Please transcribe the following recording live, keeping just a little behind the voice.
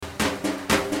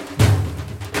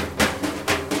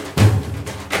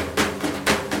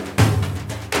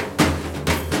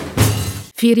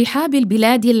في رحاب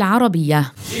البلاد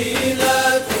العربية.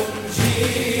 جيناكم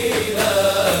جينا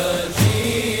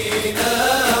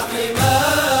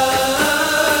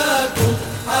حماكم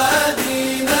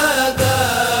حادينا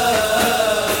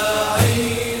داعي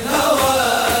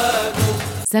هواكم.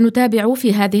 سنتابع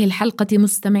في هذه الحلقة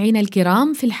مستمعينا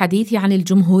الكرام في الحديث عن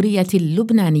الجمهورية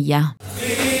اللبنانية.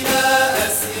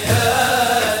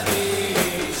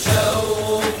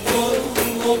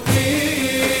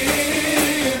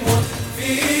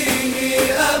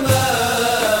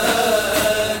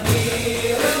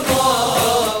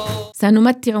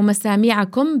 سنمتع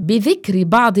مسامعكم بذكر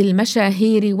بعض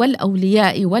المشاهير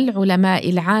والأولياء والعلماء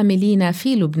العاملين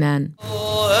في لبنان.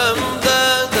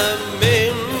 أمدادا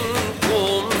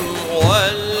منكم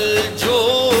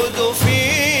والجود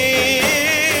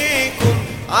فيكم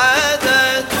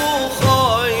عادة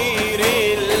خير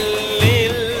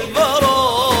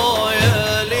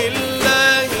للبرايا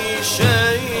لله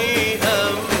شيئا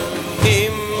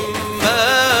مما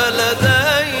لديكم.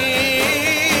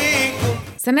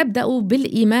 سنبدأ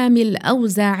بالإمام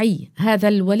الأوزاعي، هذا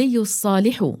الولي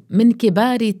الصالح من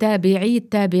كبار تابعي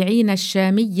التابعين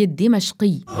الشامي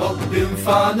الدمشقي. رب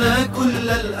انفعنا كل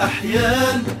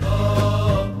الأحيان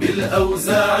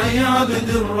بالأوزاعي عبد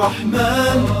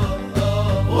الرحمن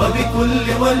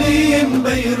وبكل ولي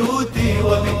بيروتي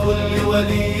وبكل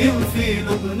ولي في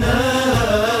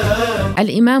لبنان.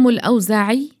 الإمام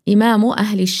الأوزاعي إمام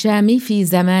أهل الشام في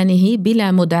زمانه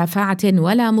بلا مدافعة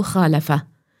ولا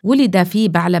مخالفة. ولد في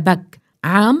بعلبك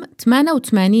عام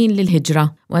 88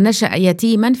 للهجرة، ونشأ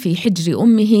يتيماً في حجر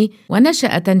أمه،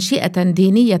 ونشأ تنشئة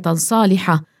دينية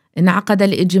صالحة. انعقد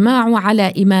الإجماع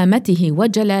على إمامته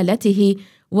وجلالته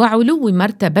وعلو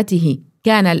مرتبته.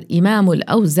 كان الإمام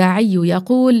الأوزاعي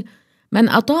يقول: من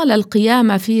أطال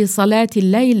القيام في صلاة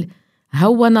الليل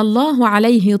هون الله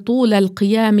عليه طول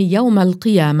القيام يوم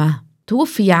القيامة.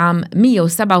 توفي عام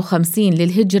 157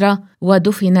 للهجرة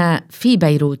ودفن في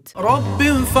بيروت. رب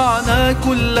انفعنا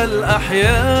كل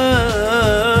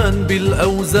الأحيان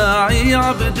بالأوزاعي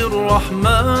عبد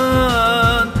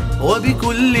الرحمن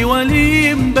وبكل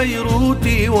ولي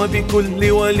بيروتي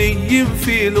وبكل ولي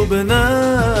في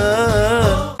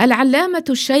لبنان. العلامة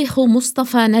الشيخ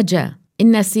مصطفى نجا،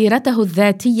 إن سيرته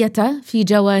الذاتية في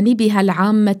جوانبها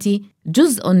العامة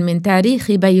جزء من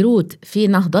تاريخ بيروت في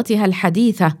نهضتها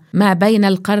الحديثة ما بين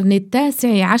القرن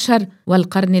 19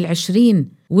 والقرن 20.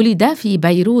 ولد في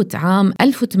بيروت عام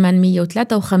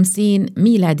 1853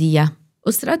 ميلادية.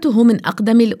 أسرته من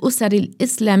أقدم الأسر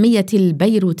الإسلامية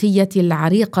البيروتية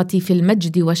العريقة في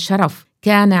المجد والشرف.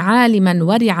 كان عالماً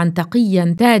ورعاً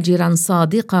تقياً تاجراً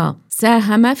صادقاً.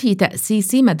 ساهم في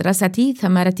تأسيس مدرسة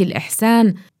ثمرة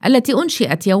الإحسان التي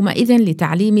أنشئت يومئذ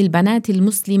لتعليم البنات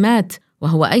المسلمات،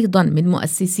 وهو أيضاً من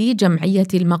مؤسسي جمعية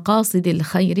المقاصد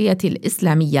الخيرية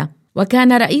الإسلامية.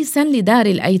 وكان رئيساً لدار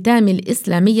الأيتام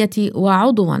الإسلامية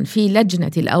وعضواً في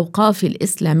لجنة الأوقاف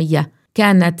الإسلامية.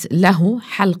 كانت له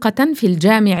حلقة في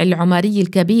الجامع العمري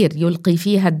الكبير يلقي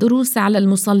فيها الدروس على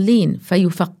المصلين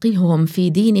فيفقههم في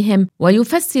دينهم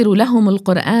ويفسر لهم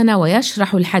القرآن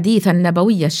ويشرح الحديث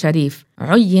النبوي الشريف.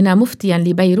 عين مفتياً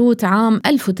لبيروت عام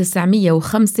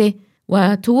 1905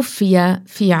 وتوفي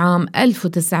في عام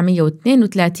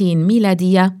 1932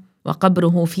 ميلادية،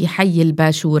 وقبره في حي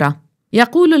الباشورة.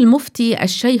 يقول المفتي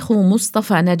الشيخ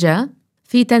مصطفى نجا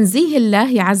في تنزيه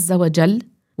الله عز وجل: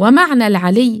 ومعنى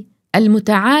العلي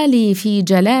المتعالي في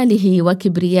جلاله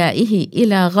وكبريائه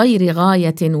إلى غير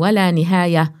غاية ولا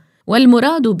نهاية،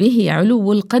 والمراد به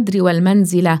علو القدر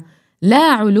والمنزلة لا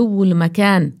علو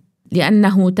المكان،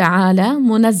 لأنه تعالى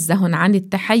منزه عن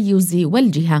التحيز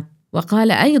والجهة.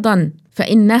 وقال أيضاً: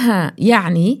 فإنها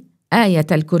يعني آية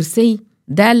الكرسي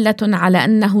دالة على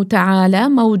أنه تعالى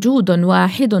موجود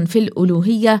واحد في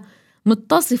الألوهية،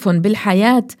 متصف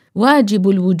بالحياة، واجب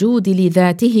الوجود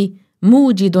لذاته،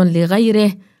 موجد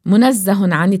لغيره،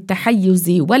 منزه عن التحيز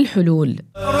والحلول.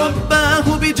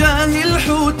 رباه بجاه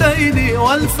الحوتين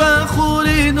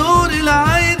والفاخر نور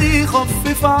العين،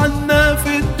 خفف عنا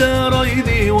في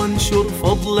الدارين وانشر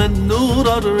فضلا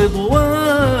نور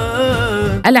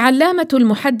الرضوان. العلامة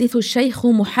المحدث الشيخ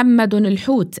محمد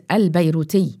الحوت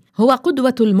البيروتي هو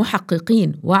قدوة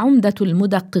المحققين وعمدة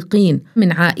المدققين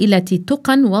من عائلة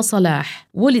تقى وصلاح.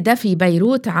 ولد في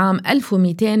بيروت عام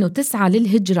 1209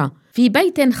 للهجرة في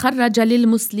بيت خرج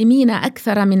للمسلمين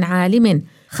أكثر من عالم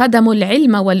خدموا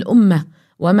العلم والأمة،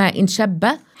 وما إن شب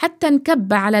حتى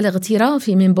انكب على الاغتراف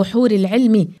من بحور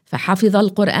العلم، فحفظ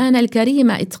القرآن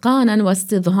الكريم إتقانا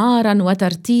واستظهارا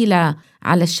وترتيلا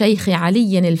على الشيخ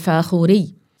علي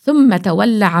الفاخوري، ثم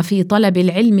تولع في طلب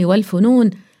العلم والفنون،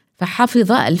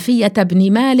 فحفظ ألفية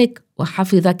ابن مالك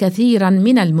وحفظ كثيرا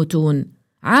من المتون.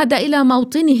 عاد إلى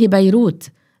موطنه بيروت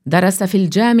درس في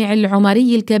الجامع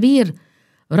العمري الكبير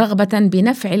رغبة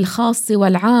بنفع الخاص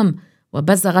والعام،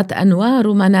 وبزغت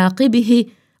أنوار مناقبه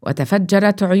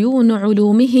وتفجرت عيون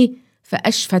علومه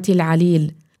فأشفت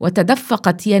العليل،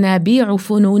 وتدفقت ينابيع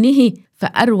فنونه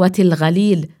فأروت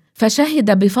الغليل،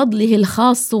 فشهد بفضله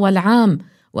الخاص والعام،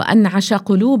 وأنعش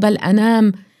قلوب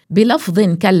الأنام بلفظ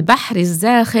كالبحر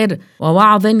الزاخر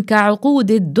ووعظ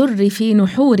كعقود الدر في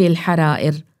نحور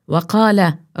الحرائر.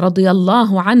 وقال رضي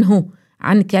الله عنه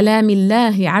عن كلام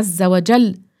الله عز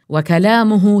وجل: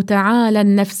 وكلامه تعالى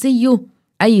النفسي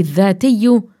أي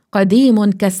الذاتي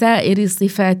قديم كسائر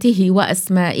صفاته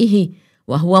وأسمائه،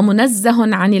 وهو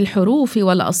منزه عن الحروف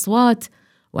والأصوات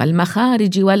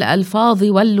والمخارج والألفاظ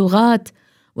واللغات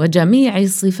وجميع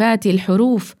صفات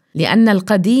الحروف، لأن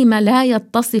القديم لا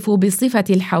يتصف بصفة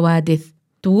الحوادث.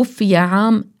 توفي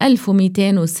عام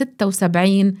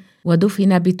 1276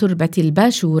 ودفن بتربة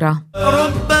الباشورة.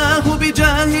 رباه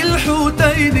بجاه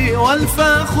الحوتين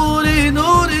والفاخور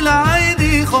نور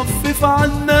العين، خفف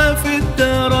عنا في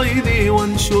الدارين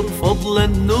وانشر فضلا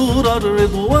نور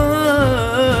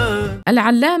الرضوان.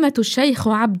 العلامة الشيخ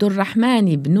عبد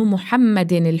الرحمن بن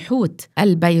محمد الحوت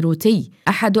البيروتي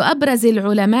أحد أبرز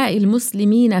العلماء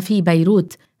المسلمين في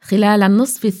بيروت خلال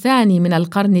النصف الثاني من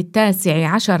القرن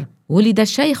 19. ولد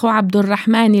الشيخ عبد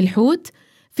الرحمن الحوت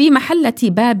في محلة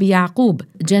باب يعقوب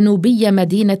جنوبي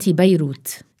مدينة بيروت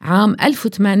عام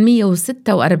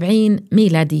 1846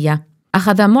 ميلادية.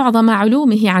 أخذ معظم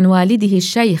علومه عن والده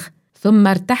الشيخ، ثم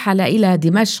ارتحل إلى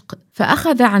دمشق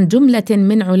فأخذ عن جملة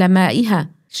من علمائها.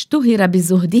 اشتهر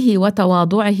بزهده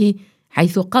وتواضعه،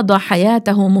 حيث قضى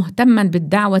حياته مهتما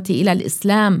بالدعوة إلى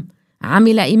الإسلام.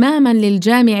 عمل إماما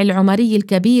للجامع العمري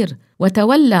الكبير،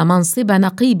 وتولى منصب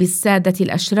نقيب السادة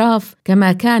الأشراف،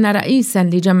 كما كان رئيسا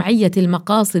لجمعية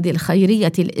المقاصد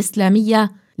الخيرية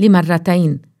الإسلامية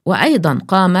لمرتين، وأيضا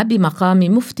قام بمقام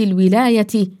مفتي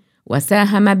الولاية،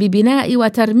 وساهم ببناء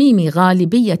وترميم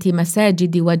غالبية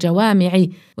مساجد وجوامع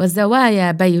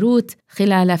وزوايا بيروت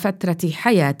خلال فترة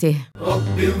حياته.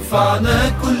 رب انفعنا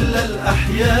كل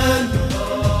الأحيان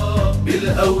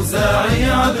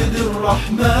بالأوزاع عبد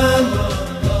الرحمن،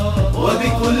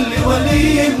 وبكل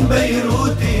ولي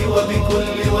بيروتي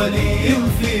وبكل ولي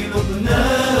في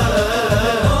لبنان.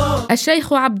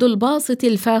 الشيخ عبد الباسط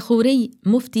الفاخوري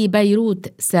مفتي بيروت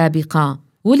سابقا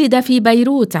ولد في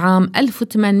بيروت عام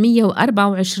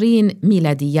 1824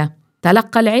 ميلادية.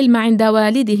 تلقى العلم عند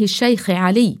والده الشيخ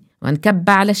علي، وانكب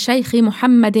على الشيخ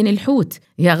محمد الحوت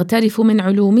يغترف من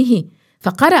علومه،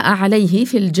 فقرأ عليه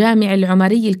في الجامع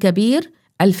العمري الكبير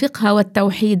الفقه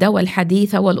والتوحيد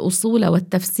والحديث والأصول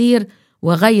والتفسير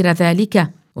وغير ذلك،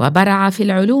 وبرع في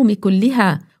العلوم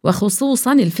كلها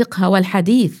وخصوصا الفقه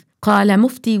والحديث. قال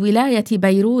مفتي ولاية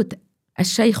بيروت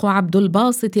الشيخ عبد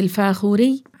الباسط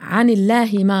الفاخوري عن الله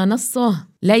ما نصه: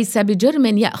 ليس بجرم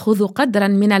يأخذ قدرا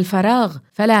من الفراغ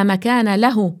فلا مكان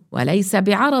له، وليس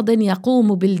بعرض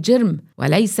يقوم بالجرم،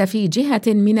 وليس في جهة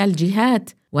من الجهات،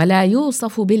 ولا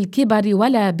يوصف بالكبر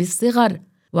ولا بالصغر،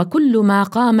 وكل ما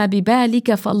قام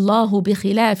ببالك فالله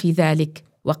بخلاف ذلك.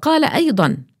 وقال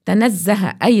أيضا: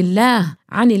 تنزه أي الله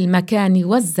عن المكان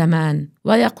والزمان.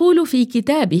 ويقول في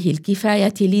كتابه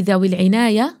الكفاية لذوي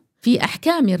العناية في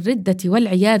أحكام الردة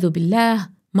والعياذ بالله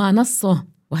ما نصه: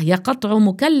 وهي قطع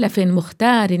مكلف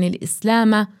مختار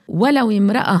الإسلام ولو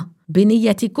امرأة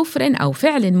بنية كفر أو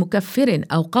فعل مكفر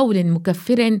أو قول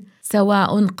مكفر،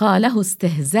 سواء قاله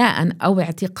استهزاء أو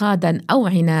اعتقادا أو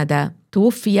عنادا.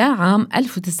 توفي عام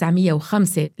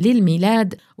 1905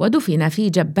 للميلاد، ودفن في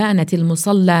جبانة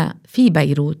المصلى في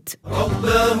بيروت.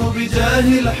 رباه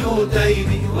بجاه الحوتين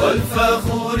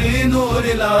والفاخور نور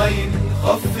العين،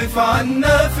 خفف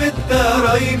عنا في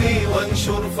الدارين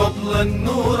وانشر فضلا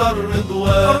نور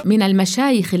الرضوان. من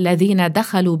المشايخ الذين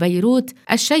دخلوا بيروت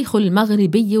الشيخ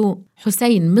المغربي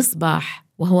حسين مصباح،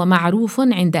 وهو معروف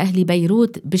عند أهل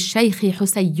بيروت بالشيخ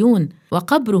حسيون،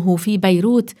 وقبره في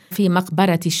بيروت في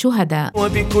مقبرة الشهداء.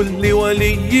 وبكل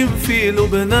ولي في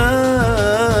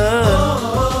لبنان.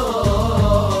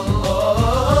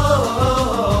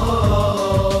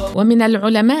 ومن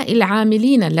العلماء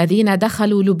العاملين الذين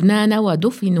دخلوا لبنان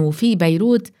ودفنوا في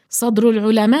بيروت صدر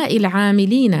العلماء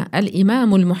العاملين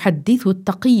الإمام المحدث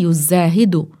التقي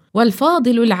الزاهد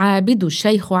والفاضل العابد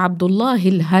الشيخ عبد الله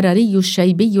الهرري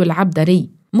الشيبي العبدري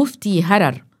مفتي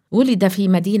هرر. ولد في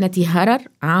مدينة هرر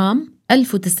عام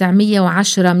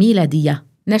 1910 ميلادية.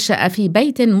 نشأ في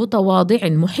بيت متواضع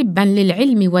محبا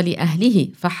للعلم ولأهله،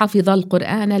 فحفظ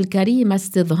القرآن الكريم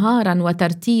استظهارا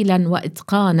وترتيلا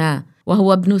وإتقانا،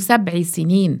 وهو ابن 7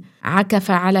 سنين.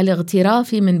 عكف على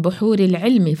الاغتراف من بحور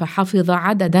العلم، فحفظ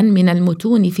عددا من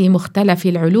المتون في مختلف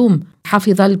العلوم،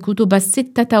 حفظ الكتب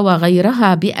الستة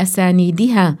وغيرها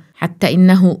بأسانيدها، حتى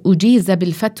إنه أجيز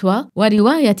بالفتوى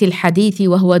ورواية الحديث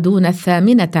وهو دون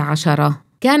 18.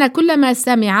 كان كلما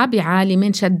سمع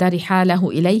بعالم شد رحاله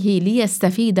إليه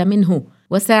ليستفيد منه،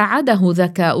 وساعده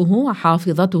ذكاؤه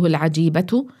وحافظته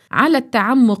العجيبة على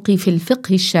التعمق في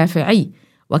الفقه الشافعي،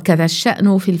 وكذا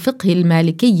الشأن في الفقه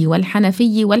المالكي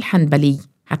والحنفي والحنبلي،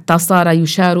 حتى صار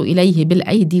يشار إليه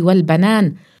بالأيدي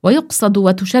والبنان ويقصد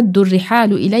وتشد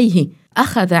الرحال إليه.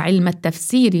 أخذ علم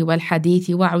التفسير والحديث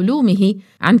وعلومه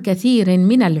عن كثير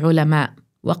من العلماء،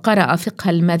 وقرأ فقه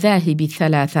المذاهب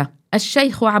الثلاثة.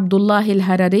 الشيخ عبد الله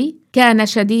الهرري كان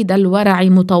شديد الورع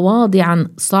متواضعا،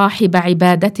 صاحب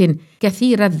عبادة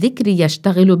كثير الذكر،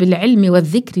 يشتغل بالعلم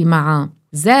والذكر معا،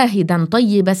 زاهدا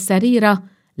طيب السريرة،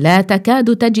 لا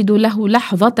تكاد تجد له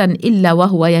لحظة إلا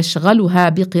وهو يشغلها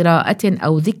بقراءة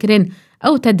أو ذكر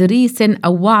أو تدريس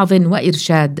أو وعظ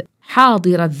وإرشاد،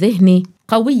 حاضر الذهن،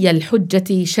 قوي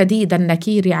الحجة، شديد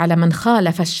النكير على من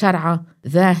خالف الشرع،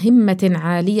 ذا همة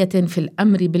عالية في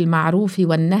الأمر بالمعروف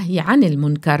والنهي عن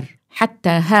المنكر، حتى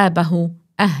هابه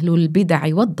أهل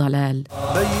البدع والضلال.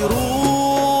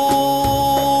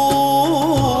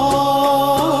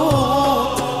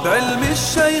 بعلم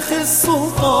الشيخ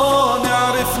السلطان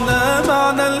عرفنا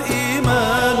معنى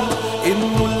الإيمان، إن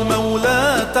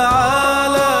المولى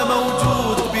تعالى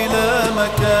موجود بلا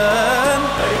مكان.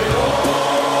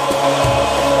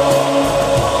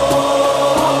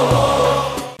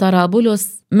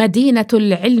 طرابلس مدينة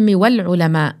العلم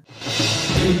والعلماء.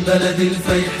 من بلد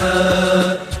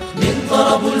الفيحاء من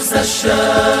طرابلس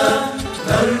الشام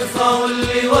نرفع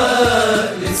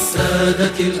اللواء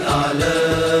للسادة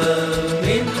الأعلام،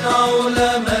 من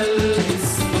علماء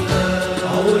الإسلام،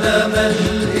 علماء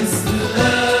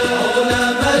الإسلام،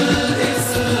 علماء الإسلام.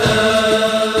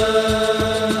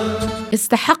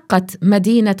 استحقت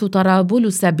مدينة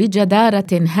طرابلس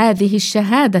بجدارة هذه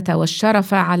الشهادة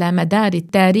والشرف على مدار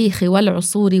التاريخ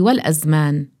والعصور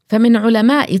والأزمان. فمن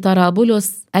علماء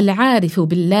طرابلس العارف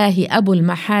بالله أبو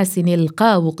المحاسن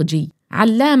القاوقجي،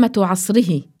 علامة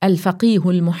عصره الفقيه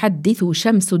المحدث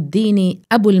شمس الدين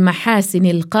أبو المحاسن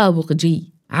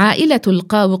القاوقجي. عائلة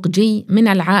القاوقجي من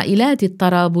العائلات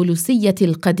الطرابلسية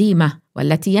القديمة،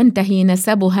 والتي ينتهي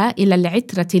نسبها إلى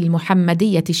العترة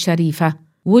المحمدية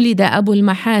الشريفة. ولد أبو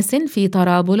المحاسن في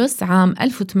طرابلس عام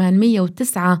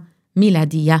 1809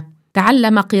 ميلادية.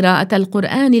 تعلم قراءة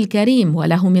القرآن الكريم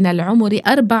وله من العمر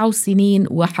 4 سنين،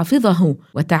 وحفظه،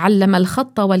 وتعلم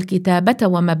الخط والكتابة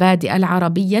ومبادئ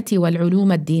العربية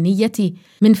والعلوم الدينية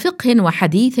من فقه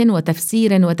وحديث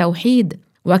وتفسير وتوحيد،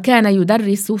 وكان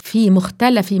يدرس في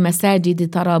مختلف مساجد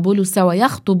طرابلس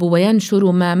ويخطب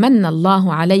وينشر ما من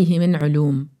الله عليه من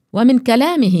علوم. ومن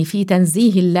كلامه في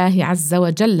تنزيه الله عز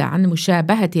وجل عن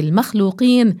مشابهة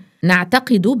المخلوقين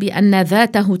نعتقد بأن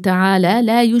ذاته تعالى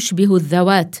لا يشبه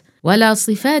الذوات، ولا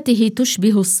صفاته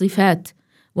تشبه الصفات،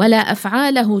 ولا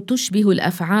أفعاله تشبه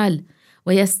الأفعال،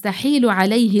 ويستحيل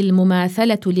عليه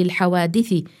المماثلة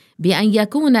للحوادث بأن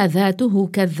يكون ذاته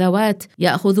كالذوات،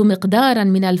 يأخذ مقداراً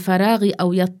من الفراغ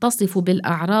أو يتصف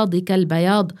بالأعراض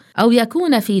كالبياض، أو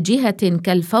يكون في جهة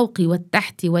كالفوق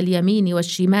والتحت واليمين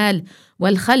والشمال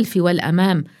والخلف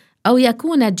والأمام، أو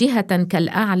يكون جهة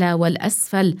كالأعلى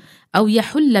والأسفل، أو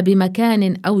يحل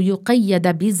بمكان أو يقيد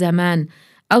بزمان،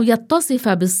 أو يتصف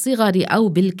بالصغر أو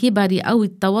بالكبر أو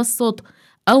التوسط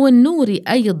أو النور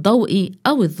أي الضوء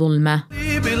أو الظلمة.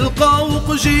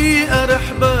 بالقوقجي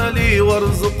أرح بالي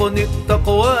وارزقني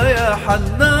التقوى يا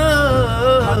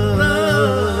حنان.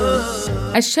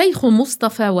 الشيخ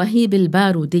مصطفى وهيب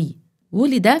البارودي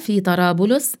ولد في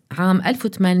طرابلس عام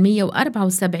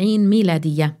 1874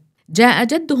 ميلادية. جاء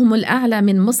جدهم الأعلى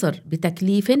من مصر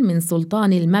بتكليف من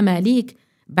سلطان المماليك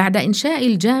بعد إنشاء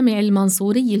الجامع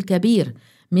المنصوري الكبير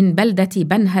من بلدة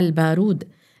بنها البارود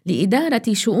لإدارة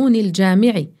شؤون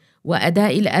الجامع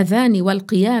وأداء الأذان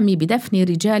والقيام بدفن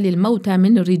رجال الموتى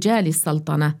من رجال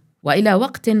السلطنة. وإلى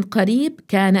وقت قريب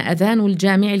كان أذان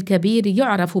الجامع الكبير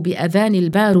يعرف بأذان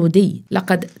البارودي.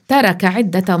 لقد ترك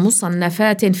عدة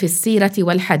مصنفات في السيرة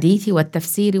والحديث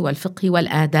والتفسير والفقه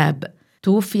والآداب.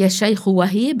 توفي الشيخ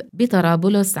وهيب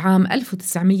بطرابلس عام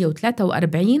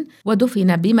 1943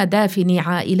 ودفن بمدافن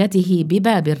عائلته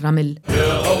بباب الرمل.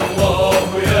 يا الله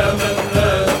يا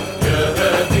منان يا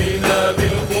هادينا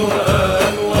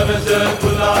بالقرآن ونجاة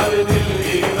العبد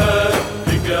الإيمان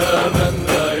بك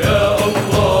آمنا يا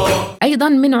الله. أيضا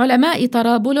من علماء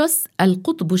طرابلس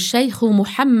القطب الشيخ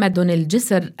محمد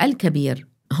الجسر الكبير،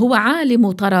 هو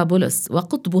عالم طرابلس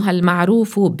وقطبها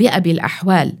المعروف بأبي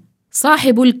الأحوال،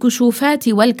 صاحب الكشوفات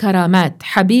والكرامات،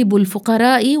 حبيب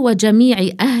الفقراء وجميع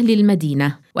أهل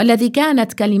المدينة، والذي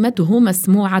كانت كلمته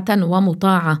مسموعة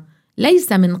ومطاعة،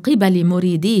 ليس من قبل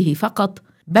مريديه فقط،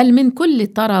 بل من كل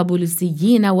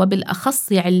الطرابلسيين،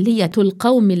 وبالأخص علية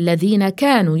القوم الذين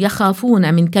كانوا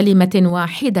يخافون من كلمة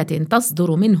واحدة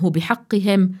تصدر منه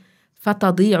بحقهم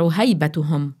فتضيع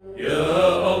هيبتهم.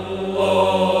 يا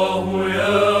الله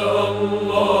يا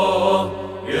الله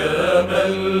يا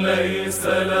من ليس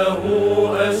له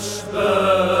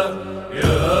أشباه،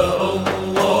 يا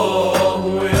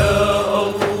الله يا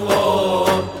الله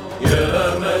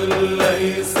يا من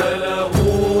ليس له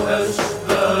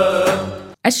أشباه.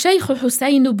 الشيخ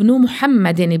حسين بن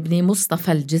محمد بن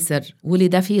مصطفى الجسر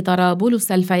ولد في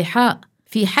طرابلس الفيحاء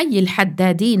في حي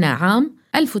الحدادين عام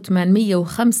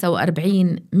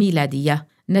 1845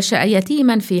 ميلادية. نشأ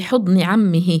يتيماً في حضن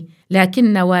عمه،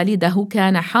 لكن والده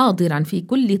كان حاضراً في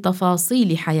كل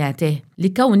تفاصيل حياته،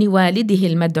 لكون والده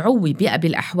المدعو بأبي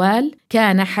الأحوال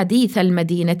كان حديث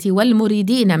المدينة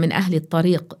والمريدين من أهل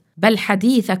الطريق، بل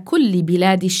حديث كل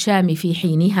بلاد الشام في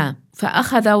حينها.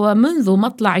 فأخذ ومنذ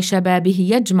مطلع شبابه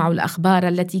يجمع الأخبار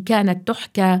التي كانت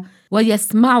تحكى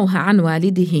ويسمعها عن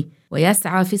والده،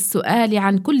 ويسعى في السؤال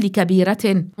عن كل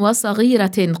كبيرة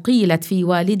وصغيرة قيلت في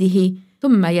والده،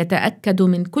 ثم يتأكد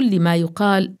من كل ما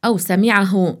يقال أو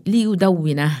سمعه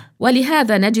ليدونه.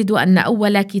 ولهذا نجد أن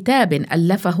أول كتاب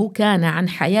ألفه كان عن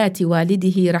حياة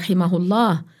والده رحمه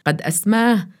الله، قد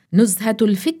أسماه نزهة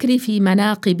الفكر في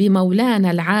مناقب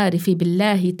مولانا العارف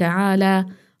بالله تعالى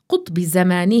قطب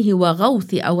زمانه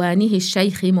وغوث أوانه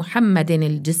الشيخ محمد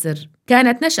الجسر.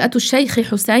 كانت نشأة الشيخ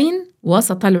حسين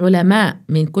وسط العلماء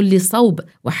من كل صوب،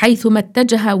 وحيثما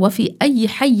اتجه وفي أي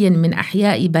حي من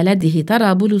أحياء بلده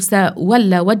طرابلس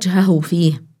ولى وجهه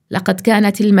فيه. لقد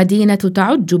كانت المدينة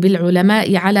تعج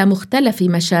بالعلماء على مختلف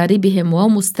مشاربهم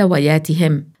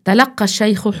ومستوياتهم. تلقى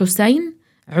الشيخ حسين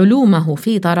علومه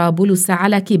في طرابلس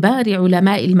على كبار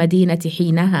علماء المدينة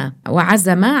حينها،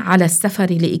 وعزم على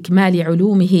السفر لإكمال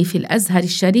علومه في الأزهر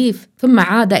الشريف، ثم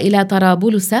عاد إلى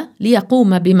طرابلس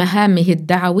ليقوم بمهامه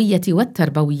الدعوية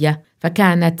والتربوية،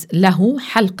 فكانت له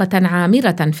حلقة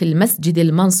عامرة في المسجد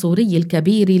المنصوري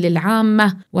الكبير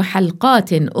للعامة، وحلقات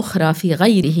أخرى في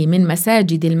غيره من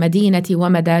مساجد المدينة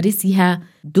ومدارسها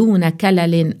دون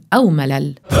كلل أو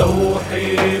ملل.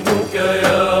 توحيدك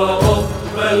يا رب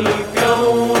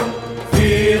الكون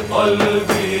في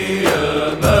قلبي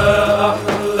يا ما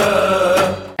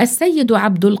أحلى. السيد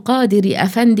عبد القادر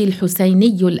أفندي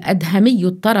الحسيني الأدهمي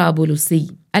الطرابلسي.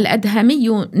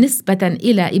 الأدهمي نسبة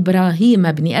إلى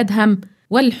إبراهيم بن أدهم،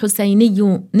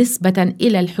 والحسيني نسبة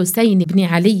إلى الحسين بن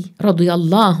علي رضي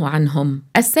الله عنهم.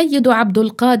 السيد عبد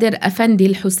القادر أفندي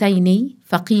الحسيني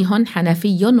فقيه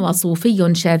حنفي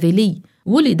وصوفي شاذلي،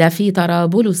 ولد في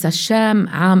طرابلس الشام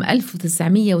عام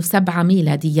 1907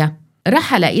 ميلادية.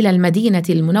 رحل إلى المدينة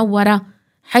المنورة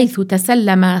حيث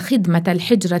تسلم خدمة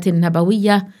الحجرة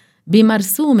النبوية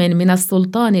بمرسوم من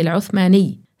السلطان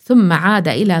العثماني، ثم عاد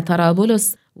إلى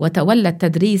طرابلس وتولى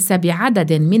التدريس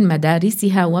بعدد من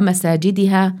مدارسها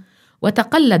ومساجدها،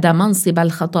 وتقلد منصب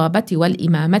الخطابة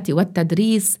والإمامة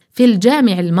والتدريس في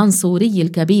الجامع المنصوري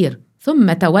الكبير،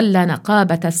 ثم تولى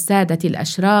نقابة السادة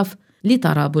الأشراف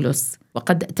لطرابلس،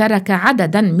 وقد ترك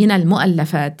عدداً من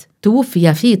المؤلفات.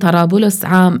 توفي في طرابلس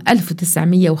عام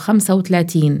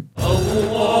 1935.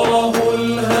 الله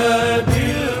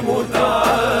الهادي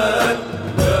المتعال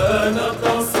لا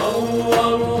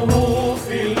نتصوره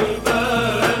في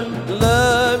البال،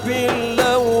 لا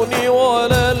باللون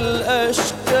ولا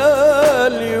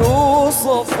الأشكال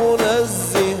يوصف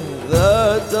نزه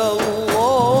ذات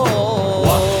الله،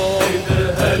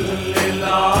 وحدها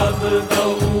للعبد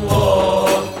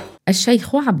الله.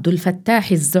 الشيخ عبد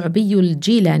الفتاح الزعبي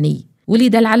الجيلاني.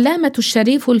 ولد العلامة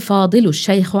الشريف الفاضل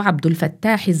الشيخ عبد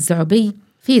الفتاح الزعبي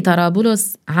في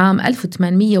طرابلس عام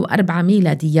 1804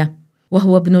 ميلادية،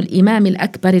 وهو ابن الإمام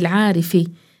الأكبر العارف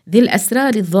ذي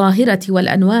الأسرار الظاهرة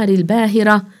والأنوار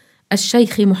الباهرة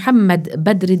الشيخ محمد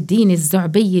بدر الدين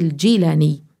الزعبي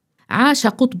الجيلاني. عاش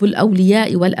قطب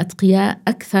الأولياء والأتقياء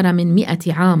أكثر من 100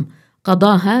 عام،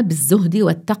 قضاها بالزهد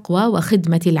والتقوى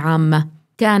وخدمة العامة.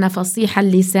 كان فصيح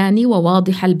اللسان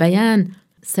وواضح البيان،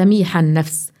 سميح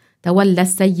النفس. تولى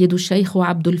السيد الشيخ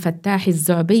عبد الفتاح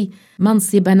الزعبي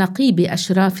منصب نقيب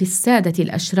أشراف السادة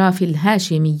الأشراف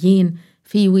الهاشميين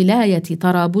في ولاية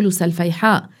طرابلس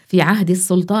الفيحاء في عهد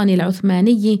السلطان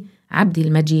العثماني عبد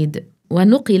المجيد.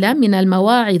 ونقل من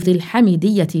المواعظ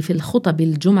الحميدية في الخطب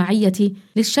الجمعية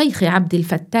للشيخ عبد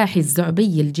الفتاح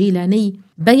الزعبي الجيلاني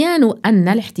بيان أن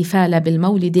الاحتفال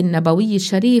بالمولد النبوي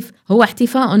الشريف هو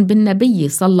احتفاء بالنبي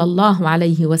صلى الله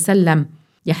عليه وسلم.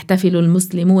 يحتفل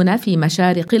المسلمون في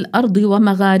مشارق الأرض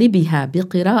ومغاربها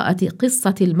بقراءة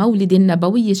قصة المولد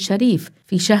النبوي الشريف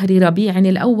في شهر ربيع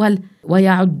الأول،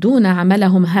 ويعدون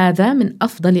عملهم هذا من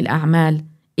أفضل الأعمال،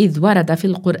 إذ ورد في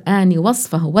القرآن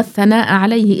وصفه والثناء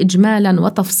عليه إجمالاً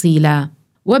وتفصيلاً.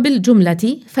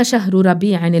 وبالجملة فشهر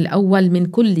ربيع الأول من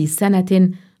كل سنة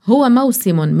هو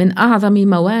موسم من أعظم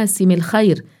مواسم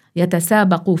الخير،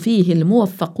 يتسابق فيه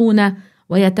الموفقون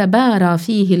ويتبارى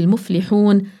فيه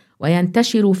المفلحون،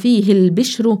 وينتشر فيه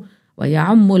البشر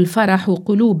ويعم الفرح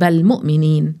قلوب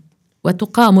المؤمنين.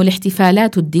 وتقام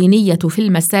الاحتفالات الدينية في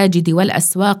المساجد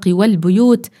والأسواق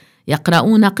والبيوت،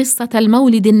 يقرؤون قصة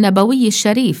المولد النبوي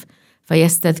الشريف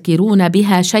فيستذكرون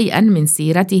بها شيئاً من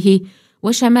سيرته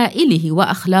وشمائله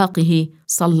وأخلاقه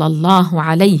صلى الله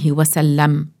عليه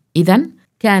وسلم. إذن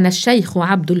كان الشيخ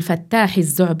عبد الفتاح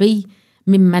الزعبي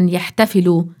ممن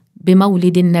يحتفل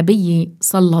بمولد النبي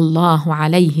صلى الله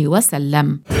عليه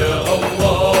وسلم. يا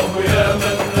الله يا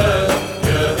منان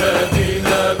يا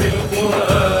هادينا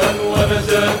بالقرآن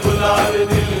ونجاة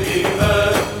العبد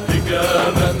الإيمان بك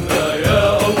آمنا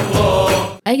يا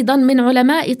الله. أيضاً من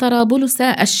علماء طرابلس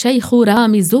الشيخ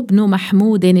رامز بن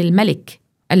محمود الملك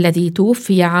الذي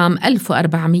توفي عام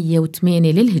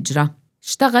 1408 للهجرة.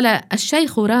 اشتغل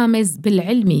الشيخ رامز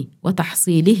بالعلم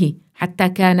وتحصيله حتى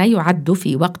كان يعد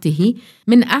في وقته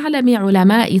من أعلم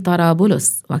علماء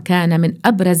طرابلس، وكان من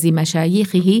أبرز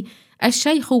مشايخه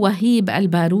الشيخ وهيب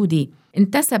البارودي.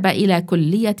 انتسب إلى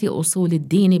كلية أصول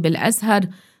الدين بالأزهر،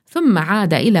 ثم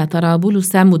عاد إلى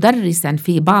طرابلس مدرساً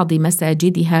في بعض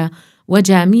مساجدها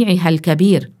وجامعها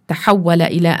الكبير. تحول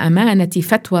إلى أمانة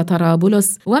فتوى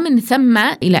طرابلس ومن ثم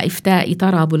إلى إفتاء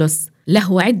طرابلس.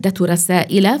 له عدة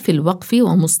رسائل في الوقف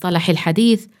ومصطلح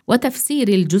الحديث وتفسير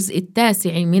الجزء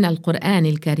 9 من القرآن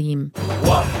الكريم.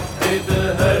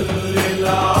 وحدها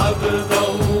للعبد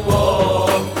الله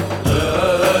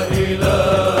لا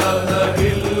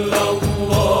إله إلا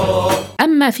الله.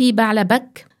 أما في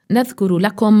بعلبك نذكر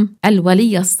لكم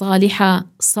الولي الصالح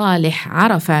صالح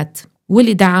عرفات.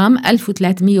 ولد عام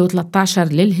 1313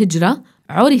 للهجرة،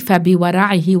 عرف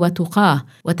بورعه وتقاه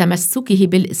وتمسكه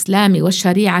بالإسلام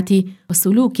والشريعة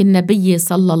وسلوك النبي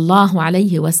صلى الله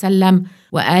عليه وسلم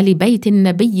وآل بيت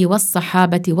النبي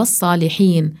والصحابة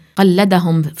والصالحين.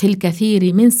 قلدهم في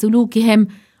الكثير من سلوكهم،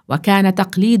 وكان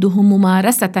تقليده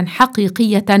ممارسة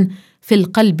حقيقية في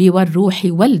القلب والروح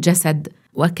والجسد،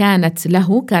 وكانت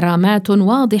له كرامات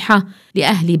واضحة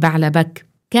لأهل بعلبك.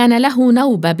 كان له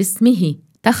نوبة باسمه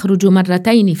تخرج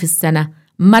مرتين في السنة،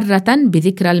 مرة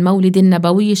بذكرى المولد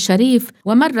النبوي الشريف،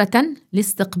 ومرة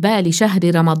لاستقبال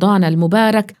شهر رمضان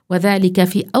المبارك، وذلك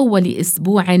في أول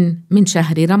أسبوع من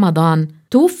شهر رمضان.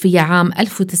 توفي عام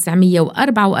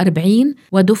 1944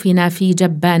 ودفن في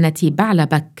جبانة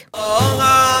بعلبك.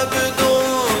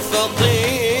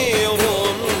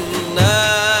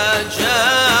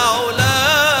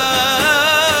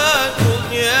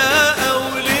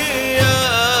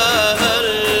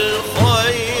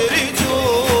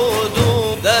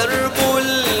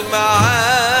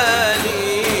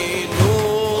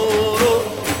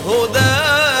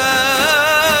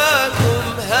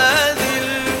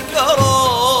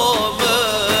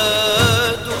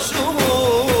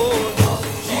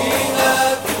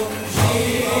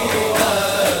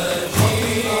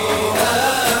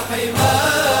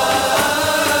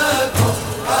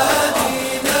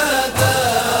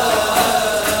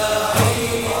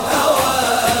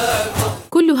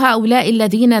 هؤلاء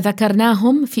الذين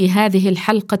ذكرناهم في هذه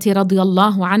الحلقة رضي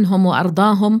الله عنهم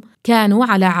وأرضاهم كانوا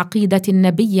على عقيدة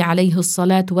النبي عليه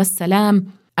الصلاة والسلام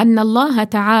أن الله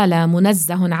تعالى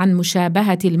منزه عن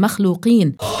مشابهة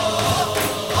المخلوقين،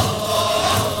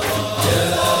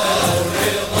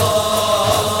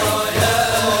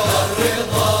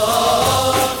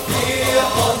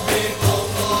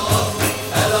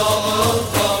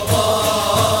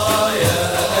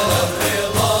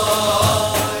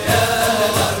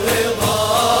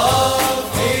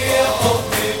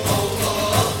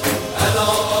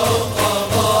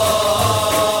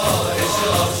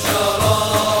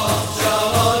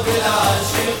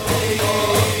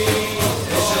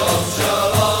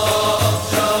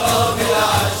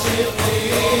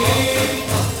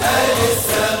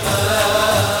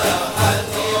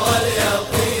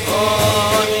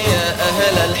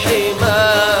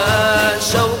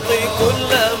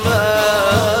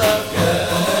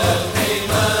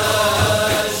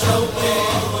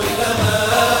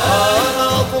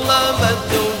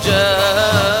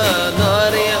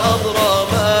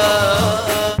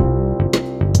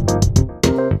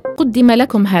 قدم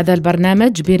لكم هذا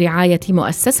البرنامج برعاية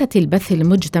مؤسسة البث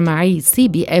المجتمعي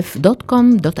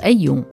cbf.com.au.